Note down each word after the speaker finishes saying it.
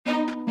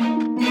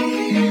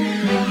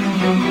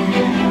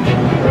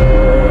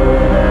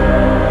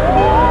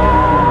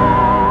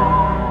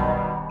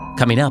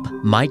Coming up,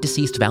 My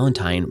Deceased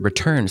Valentine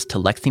returns to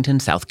Lexington,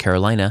 South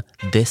Carolina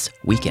this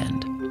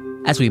weekend.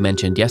 As we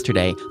mentioned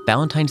yesterday,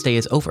 Valentine's Day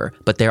is over,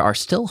 but there are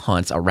still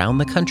haunts around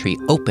the country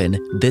open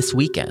this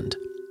weekend.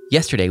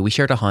 Yesterday, we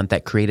shared a haunt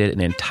that created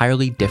an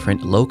entirely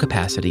different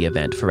low-capacity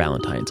event for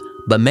Valentine's,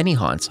 but many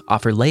haunts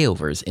offer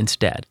layovers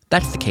instead.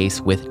 That's the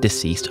case with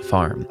Deceased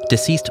Farm.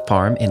 Deceased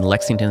Farm in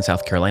Lexington,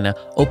 South Carolina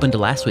opened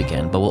last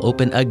weekend, but will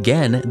open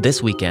again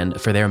this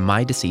weekend for their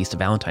My Deceased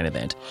Valentine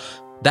event.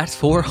 That's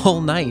 4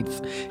 whole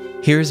nights.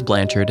 Here's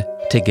Blanchard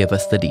to give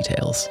us the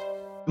details.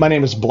 My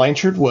name is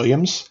Blanchard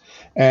Williams,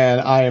 and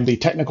I am the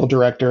technical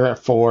director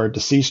for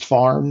Deceased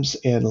Farms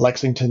in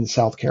Lexington,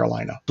 South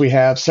Carolina. We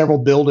have several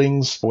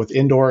buildings with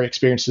indoor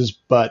experiences,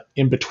 but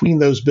in between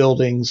those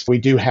buildings, we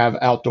do have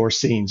outdoor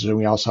scenes. And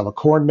we also have a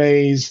corn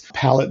maze,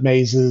 pallet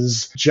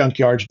mazes,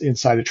 junkyard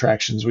inside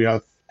attractions. We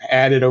have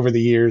added over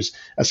the years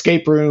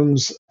escape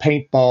rooms,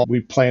 paintball. We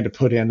plan to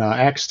put in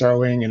axe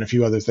throwing and a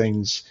few other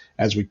things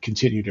as we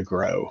continue to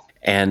grow.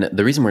 And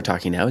the reason we're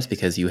talking now is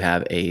because you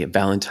have a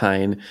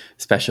Valentine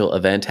special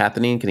event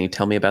happening. Can you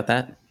tell me about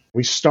that?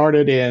 We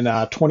started in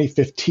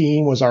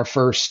 2015 was our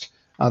first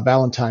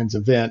Valentine's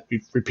event.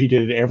 We've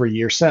repeated it every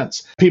year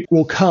since. People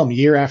will come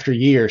year after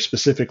year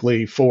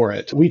specifically for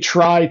it. We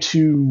try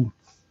to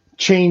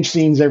change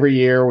scenes every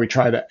year. We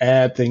try to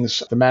add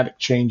things, thematic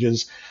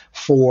changes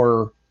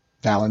for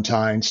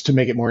Valentine's to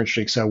make it more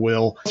interesting. So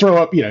we'll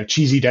throw up,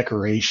 cheesy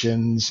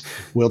decorations.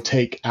 We'll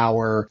take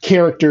our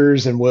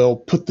characters and we'll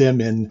put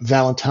them in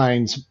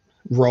Valentine's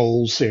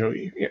roles.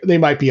 They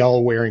might be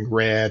all wearing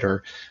red,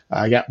 or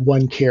I got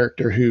one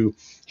character who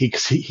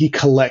he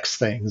collects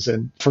things,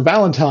 and for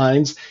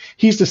Valentine's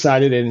he's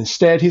decided that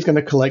instead he's going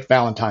to collect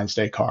Valentine's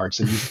Day cards,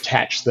 and he's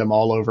attached them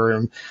all over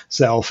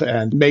himself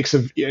and makes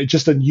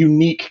just a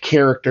unique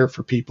character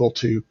for people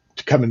to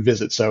come and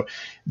visit. So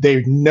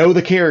they know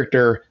the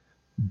character,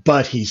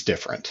 but he's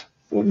different.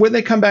 When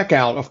they come back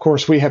out, of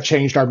course, we have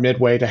changed our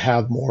midway to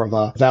have more of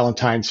a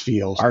Valentine's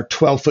feel. Our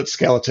 12-foot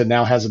skeleton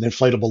now has an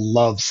inflatable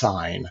love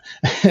sign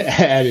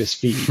at his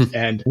feet,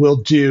 and we'll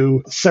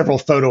do several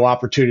photo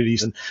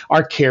opportunities. And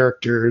our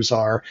characters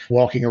are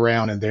walking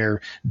around and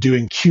they're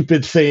doing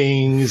Cupid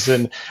things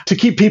and to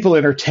keep people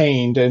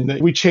entertained.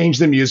 And we change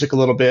the music a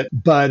little bit,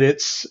 but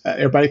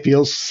everybody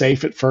feels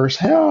safe at first.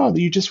 Oh,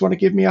 you just want to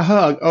give me a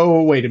hug.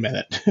 Oh, wait a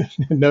minute.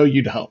 No,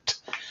 you don't.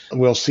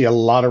 We'll see a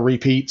lot of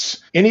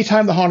repeats.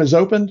 Anytime the haunt is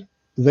opened,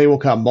 they will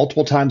come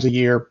multiple times a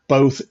year,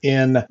 both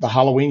in the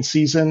Halloween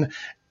season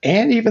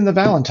and even the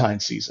Valentine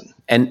season.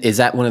 And is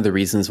that one of the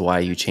reasons why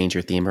you change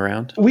your theme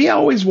around? We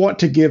always want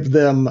to give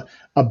them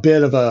a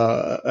bit of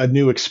a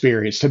new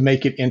experience to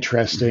make it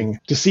interesting.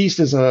 Mm-hmm. Deceased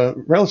is a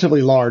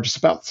relatively large, it's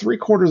about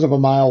 3/4 of a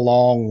mile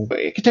long.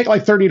 It can take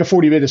like 30 to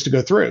 40 minutes to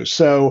go through.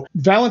 So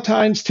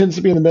Valentine's tends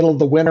to be in the middle of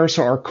the winter,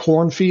 so our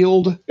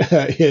cornfield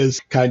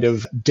is kind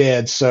of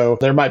dead. So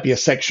there might be a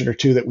section or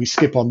two that we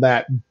skip on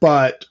that,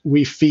 but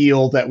we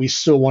feel that we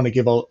still want to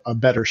give a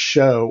better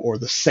show or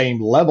the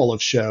same level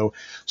of show.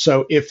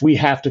 So if we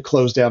have to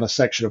close down a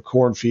section of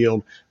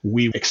cornfield,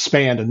 we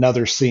expand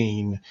another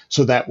scene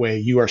so that way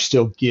you are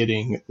still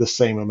getting the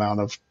same amount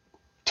of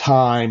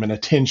time and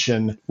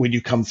attention when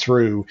you come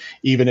through.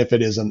 Even if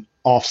it is an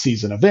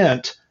off-season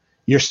event,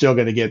 you're still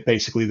going to get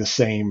basically the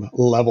same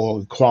level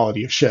and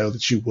quality of show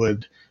that you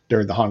would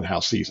during the haunted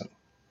house season.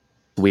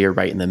 We are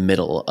right in the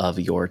middle of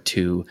your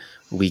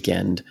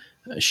 2-weekend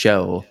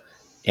show,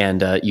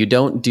 and you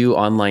don't do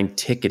online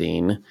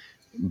ticketing,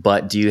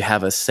 but do you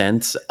have a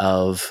sense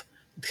of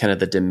kind of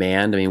the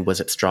demand? I mean, was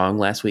it strong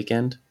last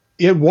weekend?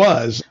 It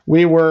was.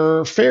 We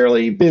were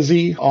fairly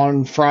busy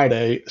on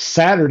Friday.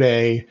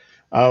 Saturday,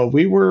 I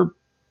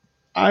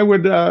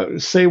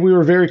would say we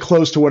were very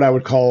close to what I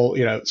would call,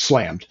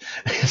 slammed.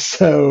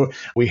 So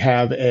we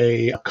have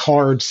a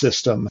card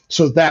system.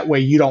 So that way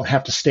you don't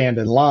have to stand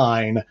in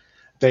line.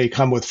 They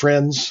come with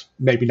friends,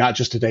 maybe not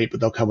just a date,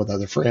 but they'll come with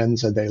other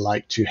friends and they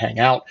like to hang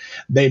out.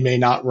 They may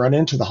not run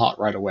into the haunt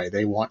right away.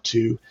 They want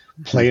to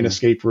play an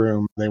escape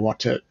room. They want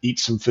to eat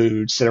some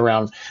food, sit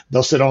around.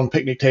 They'll sit on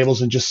picnic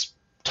tables and just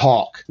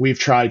talk. We've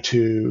tried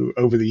to,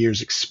 over the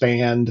years,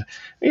 expand,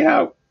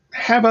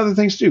 have other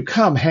things to do.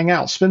 Come, hang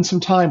out, spend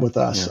some time with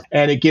us. Yeah.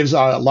 And it gives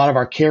a lot of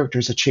our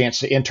characters a chance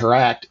to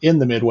interact in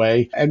the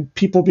midway, and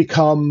people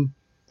become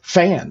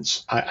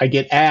fans. I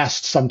get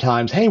asked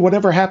sometimes, hey,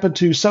 whatever happened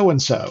to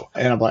so-and-so?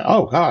 And I'm like,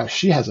 oh gosh,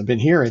 she hasn't been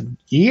here in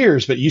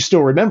years, but you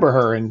still remember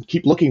her and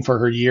keep looking for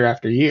her year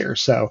after year.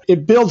 So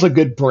it builds a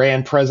good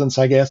brand presence,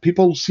 I guess.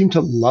 People seem to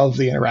love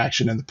the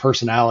interaction and the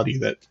personality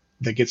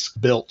that gets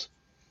built.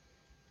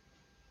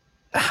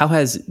 How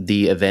has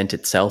the event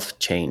itself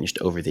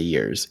changed over the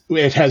years?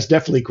 It has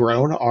definitely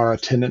grown. Our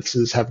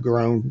attendances have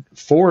grown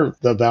for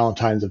the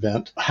Valentine's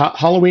event.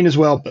 Halloween as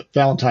well, but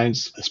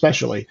Valentine's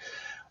especially.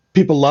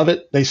 People love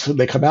it. They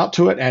come out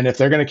to it, and if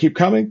they're going to keep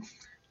coming,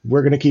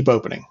 we're going to keep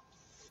opening.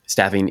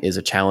 Staffing is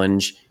a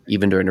challenge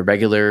even during a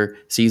regular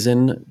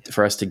season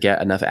for us to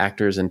get enough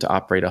actors and to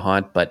operate a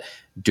haunt, but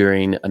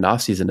during an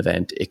off-season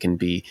event, it can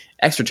be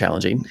extra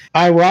challenging.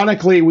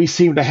 Ironically, we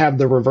seem to have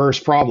the reverse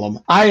problem.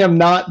 I am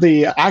not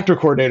the actor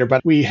coordinator,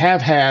 but we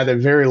have had a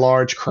very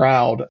large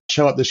crowd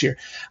show up this year.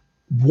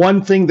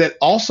 One thing that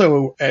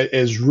also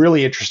is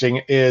really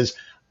interesting is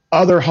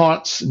other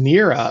haunts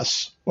near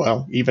us,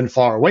 well, even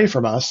far away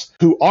from us,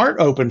 who aren't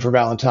open for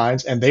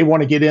Valentine's and they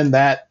want to get in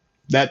that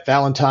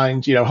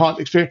Valentine's, haunt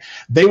experience,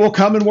 they will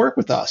come and work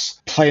with us.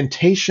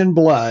 Plantation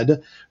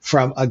Blood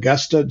from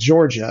Augusta,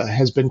 Georgia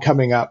has been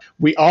coming up.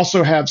 We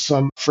also have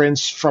some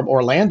friends from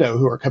Orlando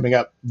who are coming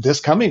up this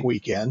coming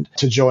weekend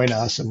to join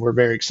us, and we're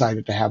very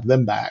excited to have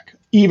them back.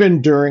 Even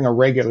during a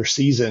regular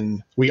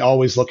season, we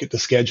always look at the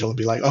schedule and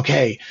be like,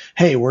 okay,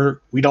 hey,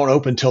 we don't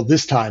open till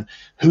this time.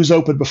 Who's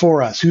open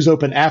before us? Who's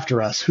open after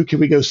us? Who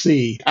can we go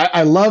see?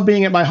 I love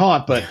being at my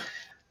haunt, but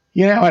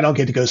I don't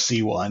get to go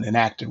see one and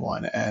act in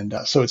one. And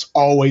so it's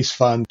always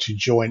fun to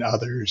join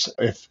others.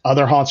 If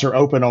other haunts are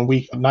open on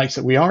nights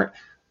that we aren't,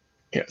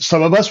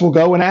 some of us will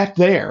go and act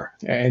there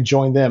and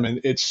join them. And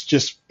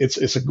it's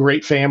a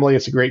great family.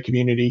 It's a great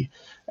community.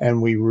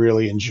 And we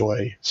really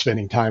enjoy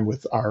spending time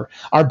with our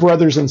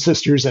brothers and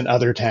sisters in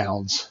other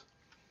towns.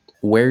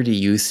 Where do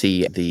you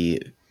see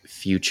the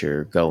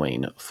future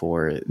going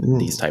for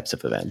these types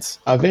of events?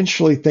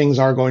 Eventually, things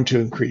are going to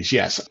increase.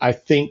 Yes, I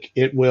think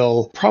it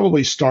will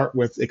probably start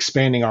with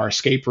expanding our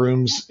escape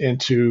rooms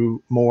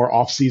into more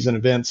off-season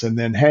events. And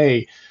then,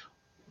 hey,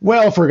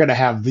 well, if we're going to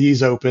have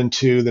these open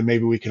too, then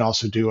maybe we can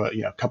also do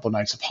a couple of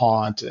nights of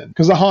haunt. And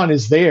because the haunt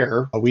is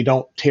there, we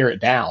don't tear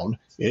it down.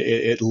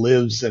 It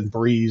lives and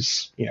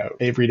breathes,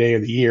 every day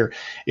of the year.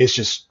 It's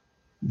just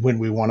when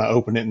we want to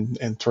open it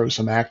and throw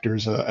some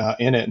actors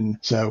in it. And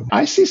so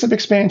I see some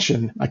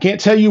expansion. I can't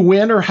tell you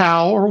when or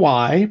how or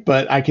why,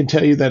 but I can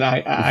tell you that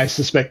I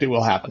suspect it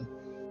will happen.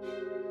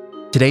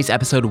 Today's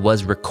episode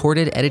was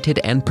recorded, edited,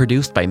 and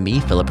produced by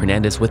me, Philip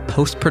Hernandez, with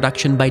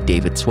post-production by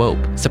David Swope.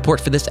 Support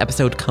for this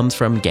episode comes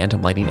from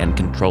Gantom Lighting and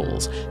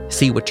Controls.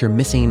 See what you're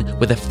missing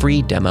with a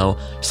free demo.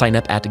 Sign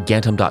up at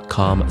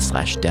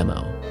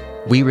gantom.com/demo.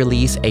 We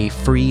release a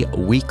free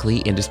weekly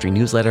industry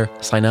newsletter.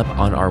 Sign up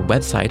on our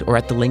website or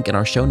at the link in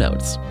our show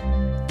notes.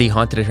 The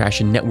Haunted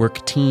Attraction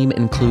Network team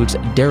includes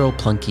Daryl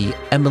Plunkey,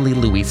 Emily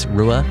Louise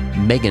Rua,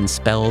 Megan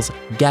Spells,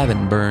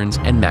 Gavin Burns,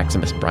 and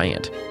Maximus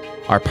Bryant.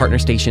 Our partner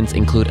stations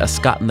include A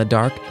Scott in the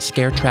Dark,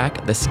 Scare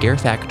Track, The Scare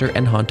Factor,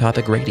 and Haunt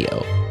Topic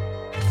Radio.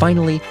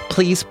 Finally,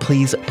 please,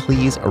 please,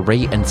 please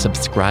rate and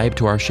subscribe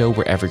to our show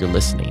wherever you're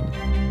listening.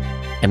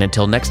 And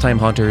until next time,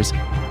 haunters,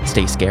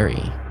 stay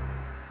scary.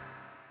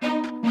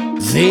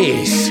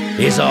 This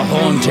is a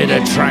Haunted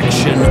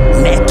Attraction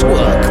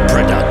Network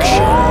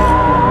production.